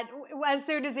that, as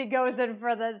soon as he goes in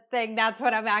for the thing, that's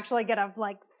when I'm actually gonna,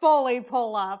 like, fully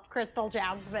pull up Crystal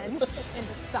Jasmine and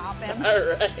to stop him.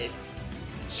 Alright.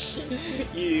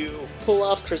 You pull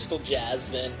off Crystal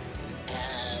Jasmine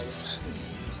as...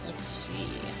 Let's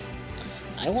see.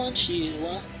 I want you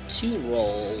to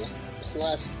roll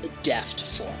plus deft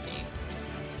for me.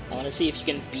 I want to see if you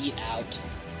can beat out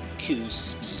Ku's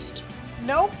speed.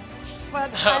 Nope. But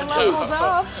I leveled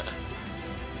up.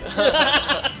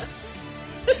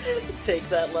 Take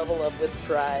that level up with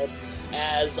pride.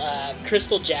 As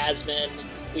Crystal Jasmine,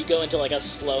 we go into like a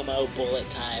slow-mo bullet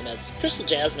time, as Crystal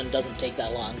Jasmine doesn't take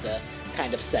that long to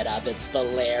kind of set up. It's the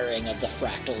layering of the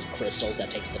fractal crystals that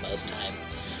takes the most time.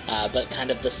 But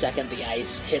kind of the second the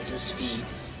ice hits his feet,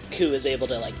 Ku is able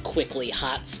to like quickly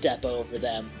hot step over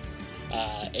them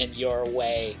in your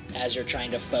way as you're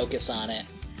trying to focus on it.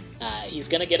 He's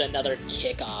gonna get another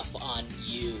kick off on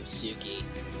you, Suki,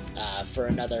 for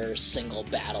another single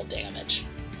battle damage.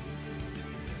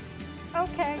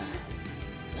 Okay.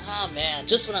 Oh man,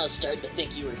 just when I was starting to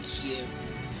think you were cute.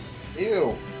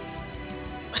 Ew.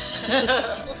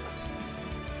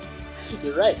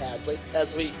 You're right, Hadley.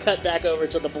 As we cut back over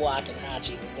to the block and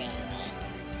Hachi the samurai.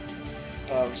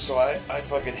 So I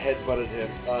fucking headbutted him.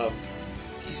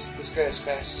 This guy is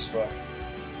fast as fuck.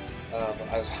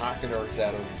 I was hocking earth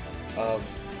at him.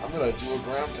 I'm gonna do a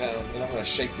ground pound and I'm gonna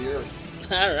shake the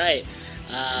earth. Alright.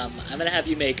 I'm gonna have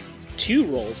you make 2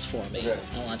 rolls for me. Okay.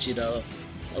 I want you to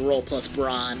roll plus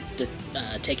brawn to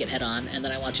take it head on, and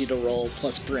then I want you to roll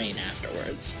plus brain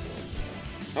afterwards.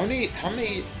 How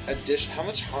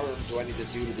much harm do I need to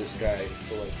do to this guy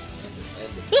to like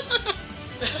end it?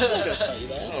 I'm not gonna tell you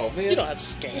that. Oh man. You don't have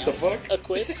scam. What the fuck?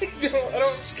 Equipped. I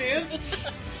don't have scan?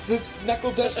 The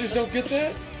knuckle dusters don't get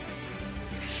that?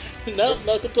 No,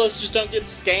 knuckle dusters don't get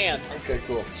scanned. Okay,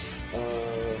 cool.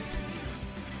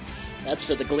 That's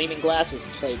for the Gleaming Glasses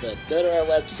playbook. Go to our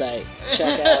website.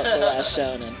 Check out The Last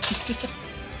Shonen.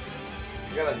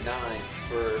 I got a 9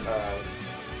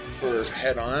 for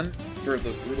head on for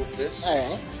the brutal fist.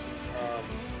 Alright.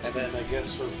 And then I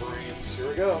guess for brains, here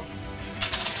we go.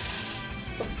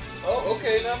 Oh,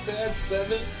 okay, not bad.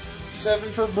 7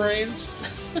 for brains.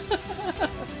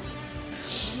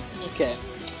 Okay.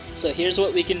 So here's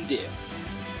what we can do.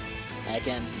 I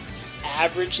can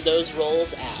average those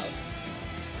rolls out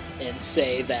and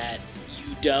say that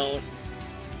you don't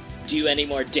do any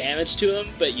more damage to him,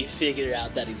 but you figure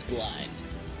out that he's blind.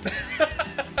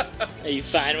 Are you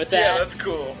fine with that? Yeah, that's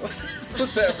cool.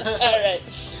 Let's have it. Alright.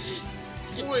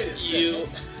 Wait a second.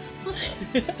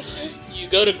 You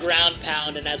go to ground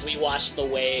pound, and as we watch the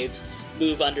waves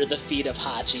move under the feet of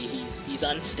Hachi, he's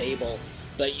unstable,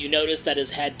 but you notice that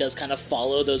his head does kind of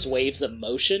follow those waves of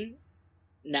motion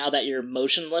now that you're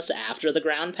motionless after the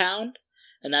ground pound.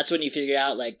 And that's when you figure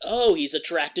out, like, oh, he's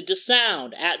attracted to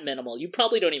sound at minimal. You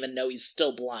probably don't even know he's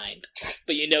still blind,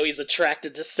 but you know he's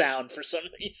attracted to sound for some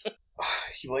reason.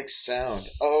 He likes sound.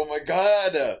 Oh my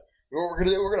god! You know what we're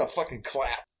gonna do? We're gonna fucking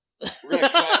clap. We're gonna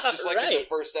clap just like in the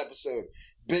first episode.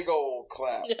 Big old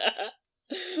clap.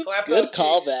 Clap Good those cheeks.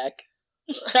 callback.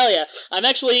 Hell yeah. I'm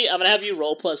gonna have you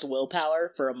roll plus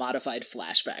willpower for a modified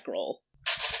flashback roll.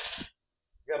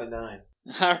 Got a 9.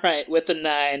 Alright, with a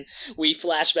 9, we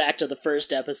flash back to the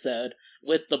first episode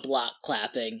with the block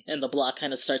clapping, and the block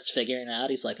kind of starts figuring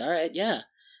out. He's like, alright, yeah,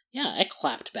 I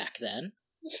clapped back then.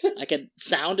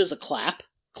 Sound is a clap.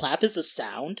 Clap is a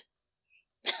sound.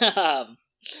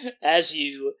 As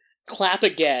you clap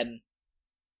again,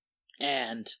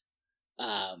 and,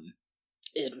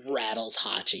 it rattles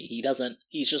Hachi.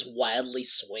 He's just wildly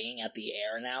swinging at the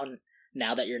air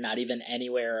now that you're not even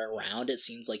anywhere around. It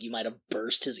seems like you might have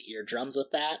burst his eardrums with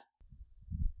that.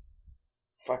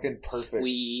 Fucking perfect.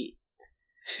 We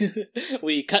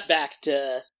cut back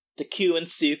to Ku and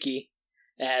Suki.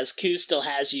 As Ku still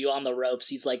has you on the ropes,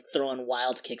 he's like throwing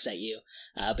wild kicks at you.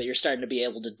 But you're starting to be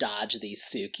able to dodge these,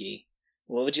 Suki.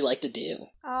 What would you like to do?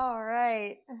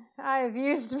 Alright. I've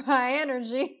used my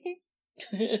energy.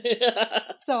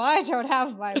 So I don't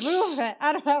have my movement.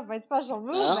 I don't have my special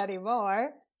move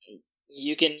anymore.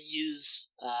 You can use,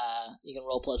 you can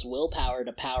roll plus willpower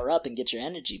to power up and get your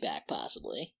energy back,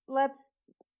 possibly. Let's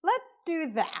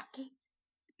do that.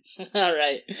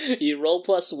 Alright, you roll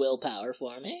plus willpower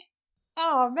for me.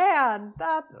 Oh man,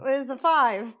 that is a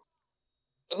 5.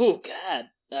 Oh god.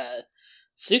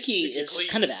 Suki is just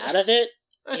kind of out of it.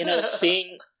 You know,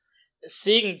 seeing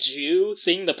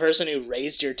the person who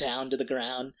razed your town to the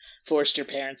ground, forced your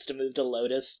parents to move to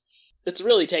Lotus. It's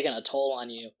really taken a toll on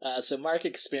you. So mark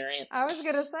experience. I was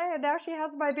gonna say, and now she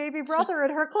has my baby brother in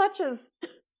her clutches.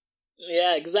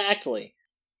 Yeah, exactly.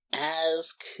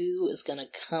 As Ku is gonna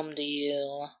come to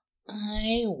you,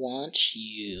 I want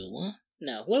you...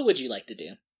 No, what would you like to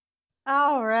do?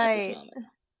 Alright. At this moment?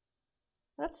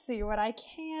 Let's see what I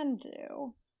can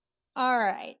do.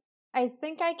 Alright. I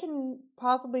think I can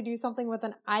possibly do something with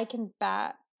an I can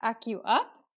back you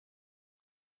up.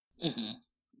 Mm-hmm.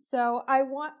 So I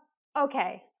want...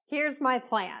 Okay, here's my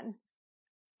plan.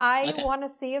 I want to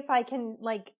see if I can,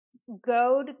 like,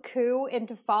 goad Ku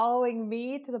into following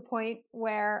me to the point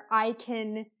where I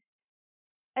can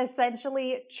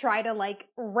essentially try to, like,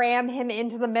 ram him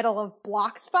into the middle of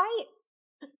Block's fight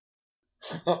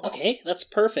Okay, that's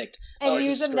perfect. and this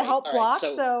use is him to great. help All right, Block.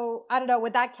 so So, I don't know,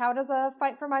 would that count as a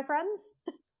fight for my friends?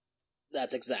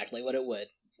 that's exactly what it would.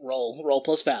 Roll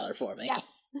plus valor for me.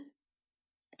 Yes.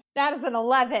 That is an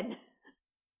 11.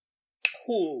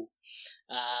 Ooh.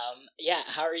 Yeah,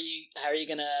 how are you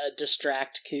gonna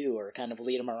distract Ku or kind of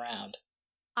lead him around?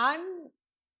 I'm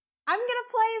gonna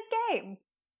play his game.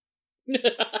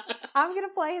 I'm gonna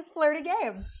play his flirty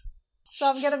game. So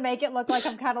I'm gonna make it look like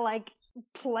I'm kind of like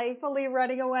playfully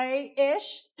running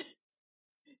away-ish.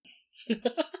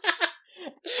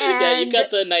 Yeah, you've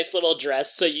got the nice little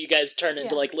dress, so you guys turn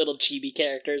into Yeah. like little chibi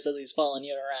characters as he's following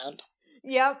you around.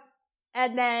 Yep.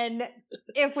 And then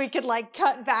if we could like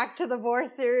cut back to the more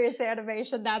serious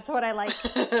animation, that's what I like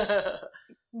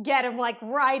get him like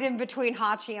right in between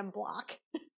Hachi and Block.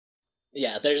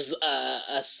 Yeah, there's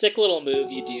a sick little move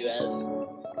you do as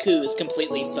Ku is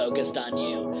completely focused on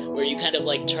you, where you kind of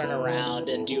like turn around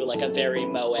and do like a very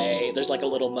moe. There's like a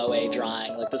little moe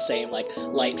drawing, like the same like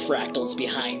light fractals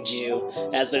behind you,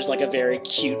 as there's like a very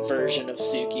cute version of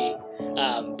Suki.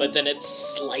 But then it's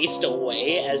sliced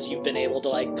away as you've been able to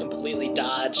like completely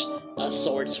dodge a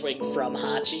sword swing from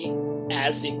Hachi.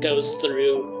 As it goes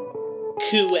through,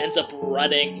 Ku ends up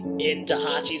running into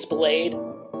Hachi's blade.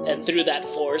 And through that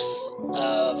force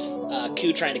of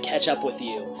Ku trying to catch up with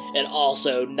you, it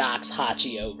also knocks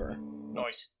Hachi over.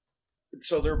 Nice.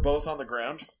 So they're both on the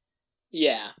ground.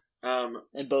 Yeah, Um,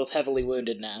 and both heavily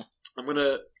wounded now. I'm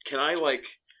gonna. Can I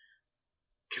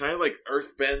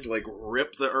earthbend, like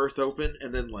rip the earth open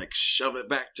and then like shove it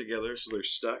back together so they're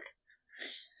stuck?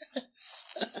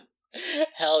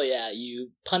 Hell yeah,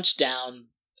 you punch down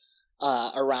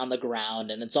around the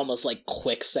ground, and it's almost like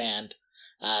quicksand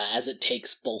as it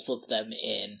takes both of them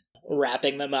in,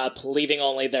 wrapping them up, leaving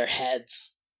only their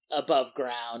heads above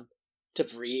ground to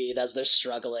breathe as they're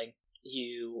struggling.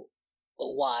 You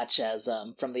watch as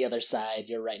from the other side,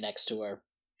 you're right next to her,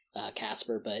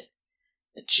 Casper, but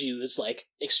Ju is like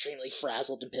extremely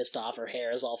frazzled and pissed off. Her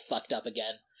hair is all fucked up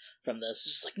again from this.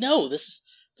 Just like, no, this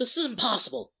is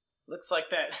impossible. Looks like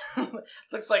that.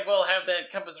 Looks like we'll have that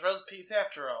Compass Rose piece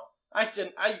after all. I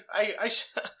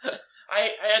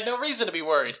had no reason to be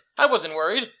worried. I wasn't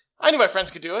worried. I knew my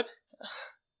friends could do it.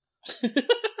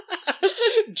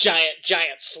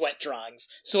 giant sweat drawings.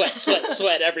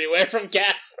 Sweat everywhere from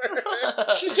Casper.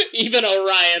 Even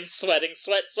Orion's sweating.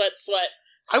 Sweat.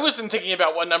 I wasn't thinking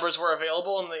about what numbers were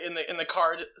available in the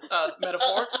card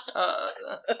metaphor.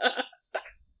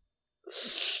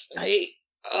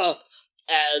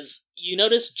 As you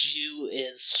notice, Ju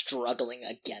is struggling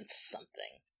against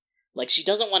something. Like, she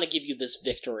doesn't want to give you this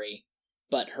victory,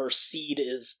 but her seed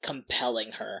is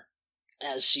compelling her.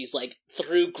 As she's like,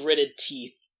 through gritted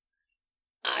teeth,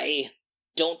 I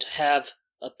don't have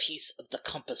a piece of the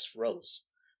Compass Rose,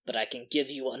 but I can give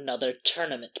you another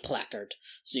tournament placard,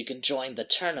 so you can join the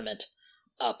tournament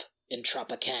up in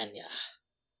Tropicana.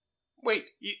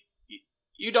 Wait,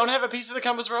 you don't have a piece of the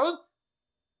Compass Rose?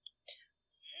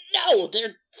 No,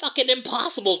 they're fucking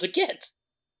impossible to get.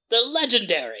 They're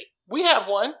legendary. We have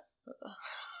one.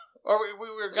 Or we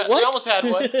almost had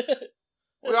one.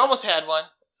 We almost had one.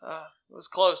 It was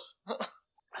close.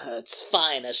 It's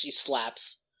fine, as she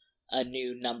slaps a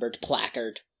new numbered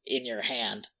placard in your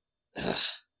hand.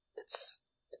 It's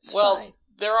Well, fine.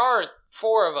 there are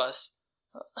 4 of us.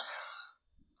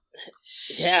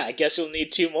 Yeah, I guess you'll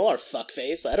need 2 more,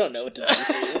 fuckface. I don't know what to do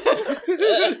for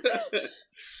you.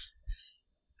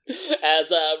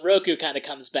 As Roku kind of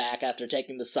comes back after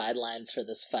taking the sidelines for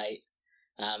this fight,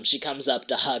 she comes up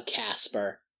to hug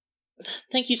Casper.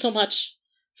 Thank you so much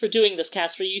for doing this,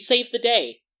 Casper. You saved the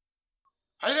day.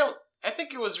 I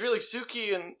think it was really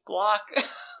Suki and Block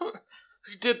who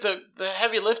did the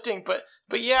heavy lifting, but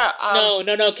yeah.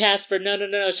 No, Casper, no.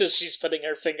 It's just she's putting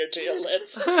her finger to your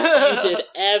lips. You did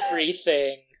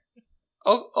everything.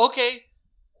 Oh, okay.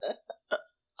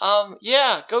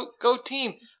 Yeah, go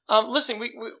team. Listen,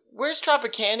 where's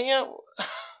Tropicana?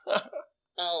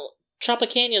 Oh,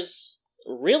 Tropicania's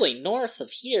really north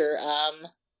of here,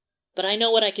 but I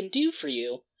know what I can do for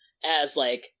you. As,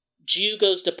 like, Ju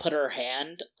goes to put her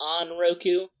hand on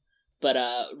Roku, but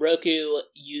Roku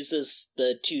uses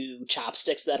the 2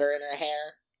 chopsticks that are in her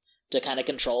hair to kind of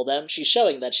control them. She's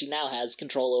showing that she now has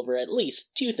control over at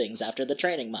least 2 things after the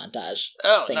training montage.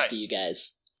 Oh, thanks nice. to you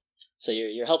guys. So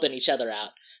you're helping each other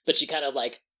out, but she kind of,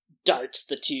 like, darts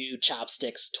the 2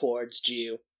 chopsticks towards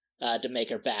Ju to make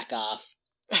her back off.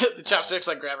 The chopsticks,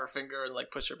 like, grab her finger and,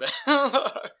 like, push her back.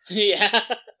 Yeah.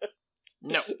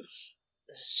 No.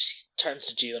 She turns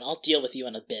to Jew, and I'll deal with you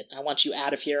in a bit. I want you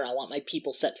out of here. I want my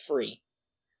people set free.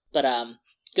 But,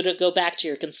 gonna go back to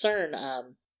your concern,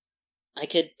 I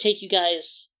could take you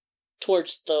guys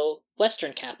towards the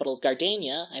western capital of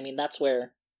Gardania. I mean, that's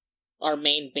where our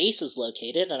main base is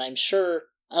located, and I'm sure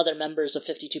other members of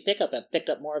 52 Pickup have picked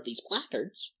up more of these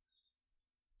placards.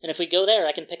 And if we go there,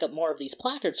 I can pick up more of these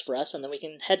placards for us, and then we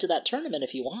can head to that tournament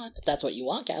if you want. If that's what you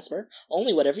want, Casper.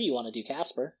 Only whatever you want to do,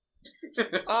 Casper. Yeah,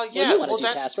 what do you want to do,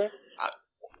 that's Casper?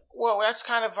 well, that's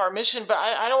kind of our mission, but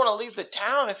I don't want to leave the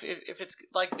town if it's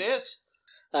like this.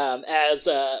 As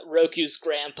Roku's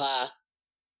grandpa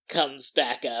comes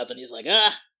back up, and he's like,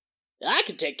 I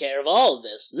can take care of all of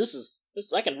this. This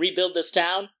is I can rebuild this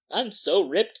town. I'm so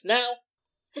ripped now.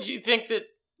 You think that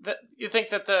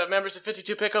the members of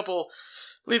 52 Pickup will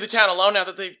leave the town alone now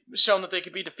that they've shown that they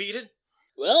could be defeated?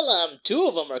 Well, 2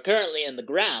 of them are currently in the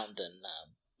ground, and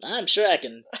I'm sure I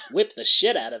can whip the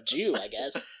shit out of Jew, I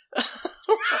guess.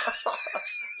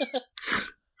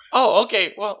 Oh,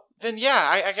 okay. Well, then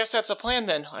yeah, I guess that's a plan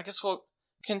then. I guess we'll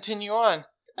continue on.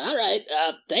 All right.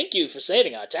 Thank you for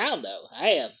saving our town, though.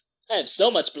 I have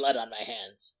so much blood on my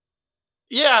hands.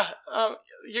 Yeah,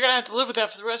 you're gonna have to live with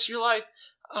that for the rest of your life.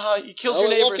 You killed your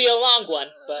It neighbors. won't be a long one,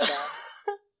 but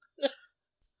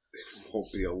It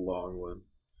won't be a long one.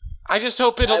 I just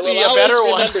hope it'll be I a will better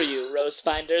always one. remember you, Rose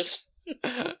Finders.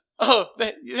 Oh,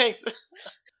 thanks.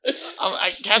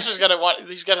 Casper's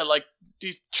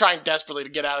he's trying desperately to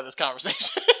get out of this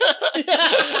conversation.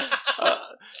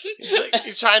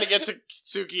 He's trying to get to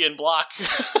Suki and Block.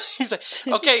 He's like,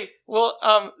 okay, well,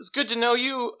 it's good to know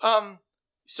you,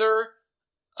 sir.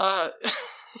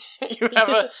 You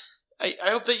have I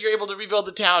hope that you're able to rebuild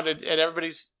the town and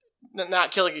everybody's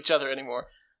not killing each other anymore.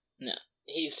 No,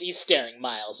 he's staring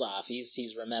miles off.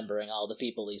 He's remembering all the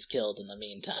people he's killed in the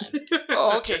meantime.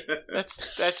 Oh, okay,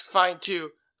 that's fine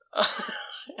too.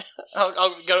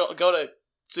 I'll go to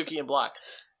Suki and Block.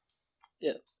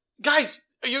 Yeah,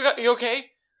 guys, are you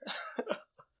okay?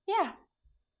 Yeah.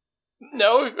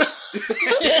 No. What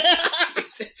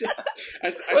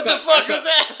the fuck was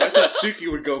that? I thought Suki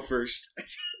would go first.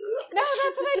 No,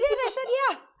 that's what I did. I said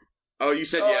yeah. Oh, you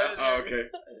said yeah? Oh, okay.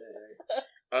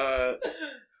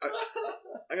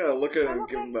 I gotta look at him and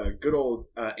give him a good old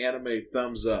anime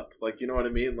thumbs up. Like, you know what I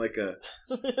mean? Like a...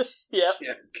 Yep.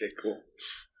 Yeah, okay, cool.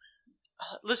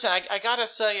 Listen, I gotta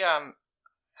say, I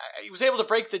was able to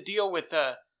break the deal with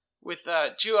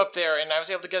Jew up there, and I was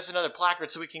able to get us another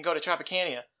placard so we can go to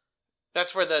Tropicania.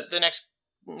 That's where the next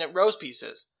Rose piece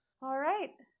is. All right.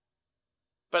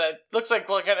 But it looks like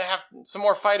we're gonna have some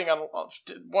more fighting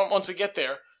once we get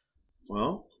there.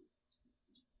 Well,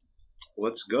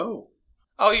 let's go.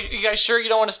 Oh, you guys sure you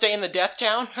don't want to stay in the Death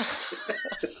Town?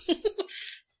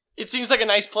 It seems like a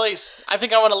nice place. I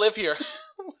think I want to live here.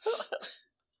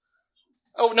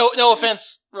 Oh, no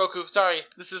offense, Roku. Sorry.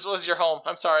 This was your home.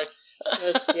 I'm sorry.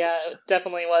 It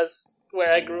definitely was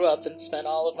where I grew up and spent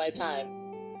all of my time.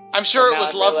 I'm sure it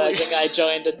was lovely. Realizing I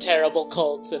joined a terrible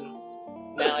cult, and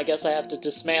now I guess I have to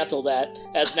dismantle that,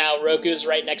 as now Roku's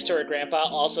right next to her grandpa,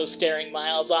 also staring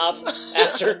miles off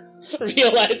after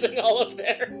realizing all of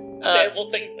their terrible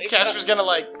things they've Casper's done.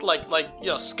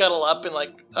 gonna scuttle up and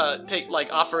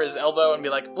offer his elbow and be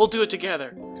like, we'll do it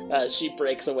together. She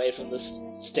breaks away from the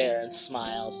stare and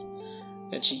smiles,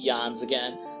 and she yawns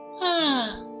again.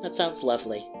 Ah, that sounds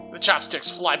lovely. The chopsticks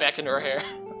fly back into her hair.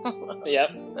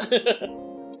 Yep.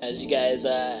 As you guys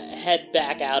head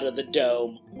back out of the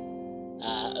dome,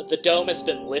 the dome has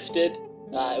been lifted.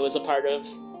 It was a part of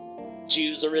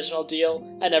Jew's original deal.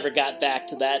 I never got back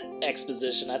to that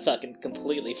exposition. I fucking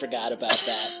completely forgot about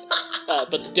that.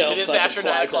 But the dome fucking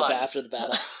flies up after the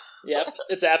battle. Yep,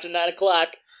 it's after 9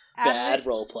 o'clock. Bad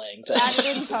role-playing time. Add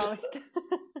it in post.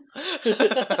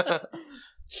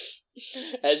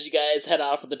 As you guys head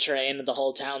off of the train, the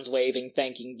whole town's waving,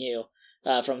 thanking you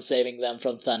from saving them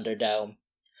from Thunderdome.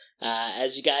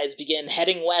 As you guys begin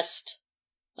heading west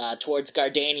towards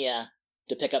Gardania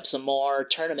to pick up some more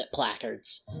tournament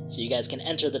placards, so you guys can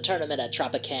enter the tournament at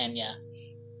Tropicania.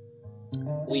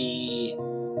 We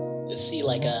see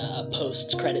like a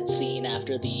post-credit scene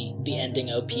after the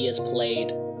ending OP is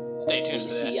played. Stay tuned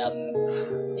for that.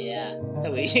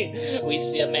 We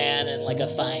see a man in like a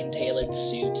fine tailored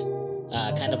suit,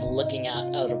 kind of looking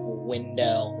out of a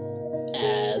window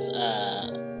as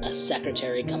a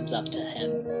secretary comes up to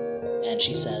him, and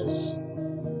she says,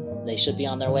 "They should be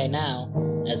on their way now,"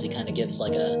 as he kind of gives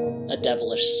like a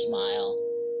devilish smile,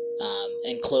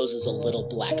 and closes a little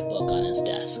black book on his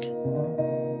desk.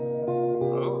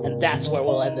 And that's where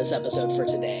we'll end this episode for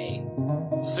today.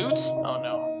 Suits? Oh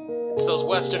no. It's those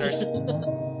Westerners.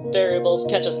 variables.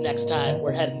 Catch us next time.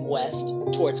 We're heading west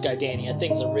towards Gardania.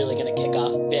 Things are really going to kick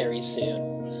off very soon.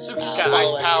 Suki's got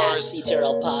ice powers.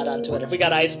 CTRL Pod on Twitter. We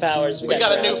got ice powers. We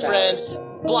got a new friend.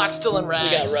 Block's still in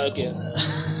rags. We got Rogu.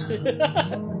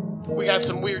 We got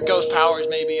some weird ghost powers,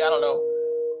 maybe. I don't know.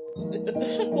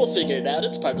 We'll figure it out.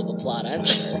 It's part of the plot, I'm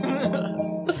sure.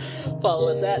 Follow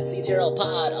us at CTRL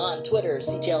Pod on Twitter,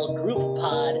 CTRL Group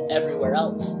Pod everywhere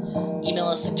else. Email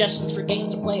us suggestions for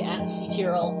games to play at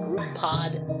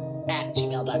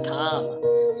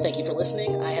CTRLGroupPod@gmail.com. Thank you for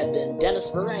listening. I have been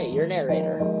Dennis Murray, your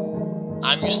narrator.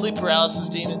 I'm your sleep paralysis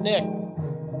demon, Nick. I'm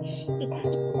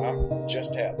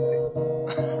just Hadley.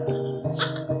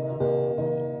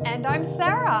 And I'm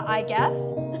Sarah, I guess.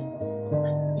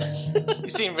 You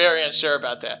seem very unsure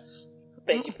about that.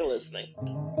 Thank you for listening.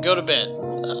 Go to bed.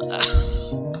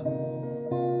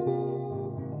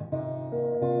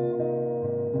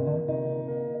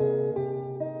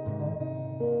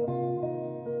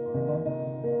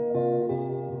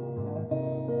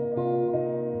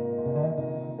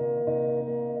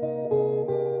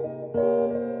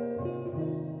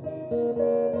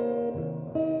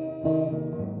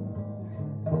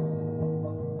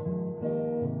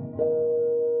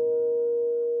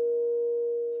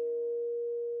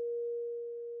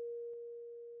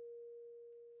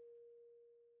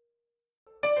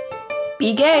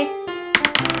 Be gay.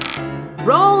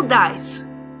 Roll dice.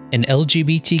 An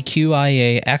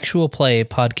LGBTQIA actual play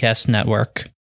podcast network.